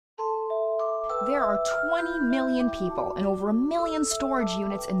There are 20 million people and over 1 million storage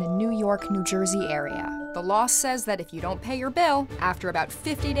units in the New York, New Jersey area. The law says that if you don't pay your bill, after about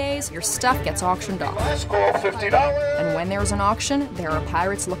 50 days, your stuff gets auctioned off. Let's go $50. And when there's an auction, there are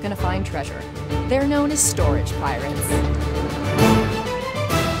pirates looking to find treasure. They're known as storage pirates.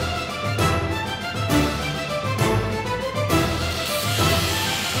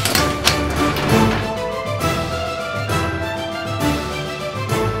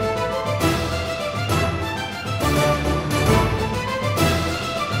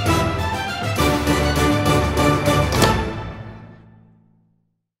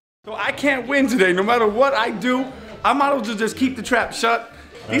 I can't win today. No matter what I do, I might as well just keep the trap shut.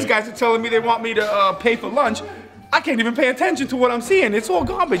 These guys are telling me they want me to pay for lunch. I can't even pay attention to what I'm seeing. It's all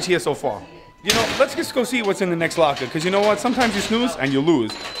garbage here so far. You know, let's just go see what's in the next locker, because you know what? Sometimes you snooze and you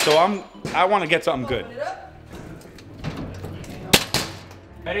lose. So I want to get something good.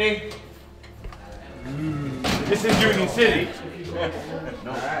 Ready? This is Union City.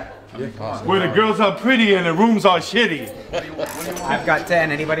 Where the girls are pretty and the rooms are shitty. I've got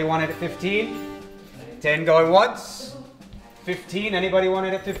 10. Anybody want it at 15? 10 going once. 15. Anybody want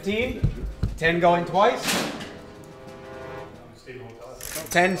it at 15? 10 going twice.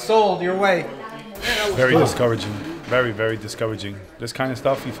 10 sold your way. Very discouraging. Very, very discouraging. This kind of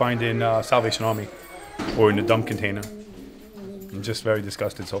stuff you find in Salvation Army or in the dump container. I'm just very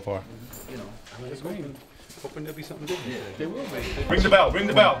disgusted so far. You know, I'm just waiting. Hoping there'll be something good. Yeah, there will be. Ring the bell, ring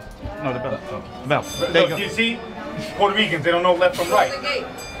the bell. No, the bell. The bell. There you go. You see? Puerto Ricans, they don't know left from right.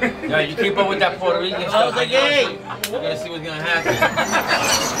 Yeah, you keep up with that Puerto Rican stuff. We're gonna see what's gonna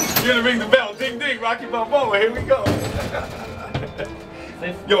happen. You're gonna ring the bell. Ding, ding. Rocky Balboa. Here we go.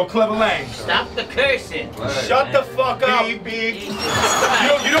 Yo, Clever Lang. Stop the cursing. Shut the fuck up. You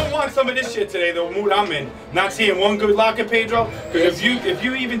don't want some of this shit today, the mood I'm in. Not seeing one good locker, Pedro. Because if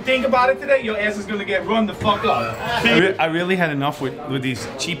you even think about it today, your ass is gonna get run the fuck up. I really had enough with these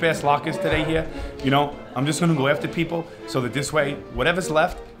cheap ass lockers today here. You know, I'm just gonna go after people so that this way, whatever's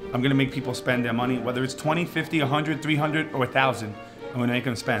left, I'm gonna make people spend their money, whether it's 20, 50, 100, 300, or 1,000. I'm gonna make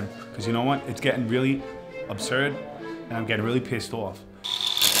them spend. Because you know what? It's getting really absurd, and I'm getting really pissed off.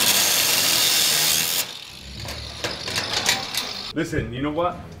 Listen, you know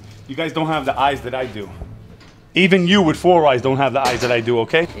what? You guys don't have the eyes that I do. Even you with 4 eyes don't have the eyes that I do,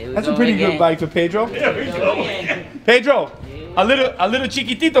 okay? That's a pretty good bike for Pedro. Here we go. Pedro, a little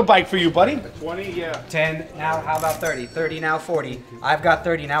chiquitito bike for you, buddy. 20, yeah. 10, now how about 30? 30, now 40. I've got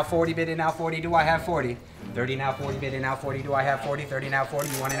 30, now 40, bid in, now 40, do I have 40? 30, now 40, bid in, now 40, do I have 40? 30, now 40,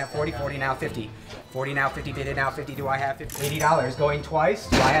 you want it at 40? 40, now 50. 40, now 50, bid in, now 50, do I have 50? $80 going twice,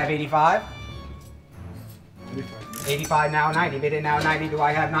 do I have 85? 85 now 90, bid in now 90, do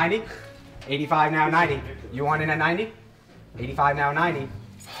I have 90? 85 now 90, you want it at 90? 85 now 90,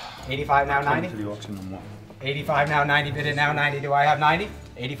 85 now 90, 85 now 90, bid in now 90, do I have 90?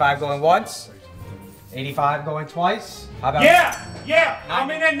 85 going once, 85 going twice, how about? Yeah, I'm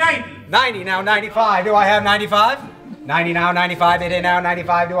in at 90. 90 now 95, do I have 95? 90 now 95, bid in now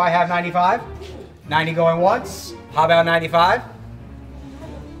 95, do I have 95? 90 going once, how about 95?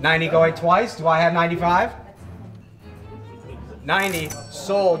 90 going twice, do I have 95? 90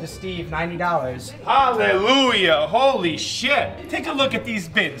 sold to Steve, $90. Hallelujah, holy shit. Take a look at these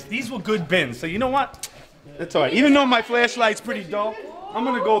bins. These were good bins, so you know what? That's all right. Even though my flashlight's pretty dull, I'm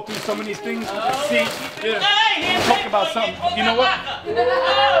gonna go through some of these things and see, talk about something. You know what?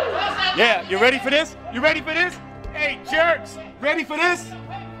 Yeah, you ready for this? You ready for this? Hey, jerks, ready for this?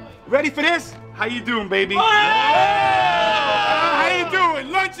 Ready for this? How you doing, baby? How you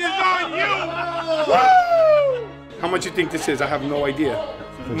doing? Lunch is on you! Woo! How much you think this is? I have no idea.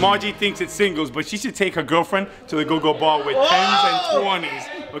 Margie thinks it's singles, but she should take her girlfriend to the go-go bar with 10s and 20s.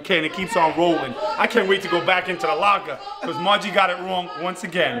 Okay, and it keeps on rolling. I can't wait to go back into the locker, because Margie got it wrong once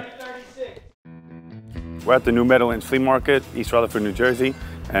again. We're at the New Meadowlands Flea Market, East Rutherford, New Jersey,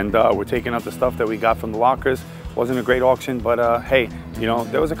 and we're taking out the stuff that we got from the lockers. Wasn't a great auction, but hey, you know,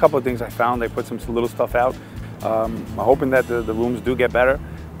 there was a couple of things I found. They put some little stuff out. I'm hoping that the rooms do get better.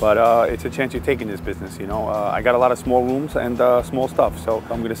 But it's a chance you're taking this business, you know. I got a lot of small rooms and small stuff, so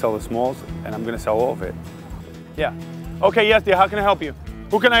I'm gonna sell the smalls and I'm gonna sell all of it. Yeah. Okay, yes, dear, how can I help you?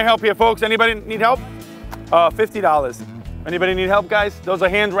 Who can I help here, folks? Anybody need help? $50. Anybody need help, guys? Those are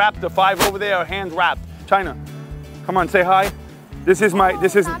hand wrapped. The 5 over there are hand wrapped. China, come on, say hi.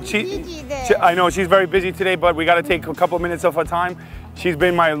 I know she's very busy today, but we gotta take a couple of minutes of her time. She's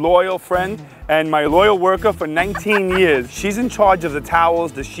been my loyal friend and my loyal worker for 19 years. She's in charge of the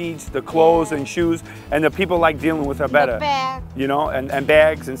towels, the sheets, the clothes and shoes, and the people like dealing with her better. You know, and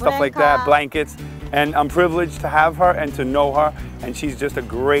bags and stuff like that, blankets. and I'm privileged to have her and to know her, and she's just a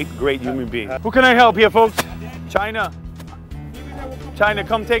great, great human being. Who can I help here, folks? China. China,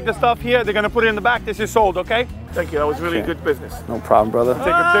 come take the stuff here. They're gonna put it in the back. This is sold, okay? Thank you. That was really good business. No problem, brother. Take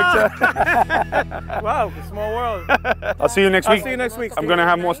a picture. Wow, small world. I'll see you next week. I'll see you next week. I'm gonna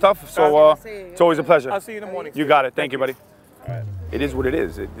have more stuff, so it's always a pleasure. I'll see you in the morning. You got it. Thank you, buddy. It is what it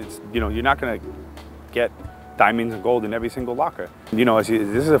is. It's, you know, you're not gonna get diamonds and gold in every single locker. You know, this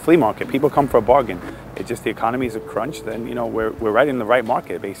is a flea market. People come for a bargain. It's just the economy is a crunch. Then, you know, we're right in the right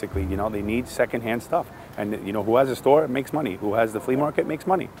market, basically. You know, they need secondhand stuff. And, you know, who has a store makes money. Who has the flea market makes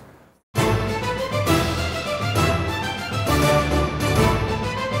money.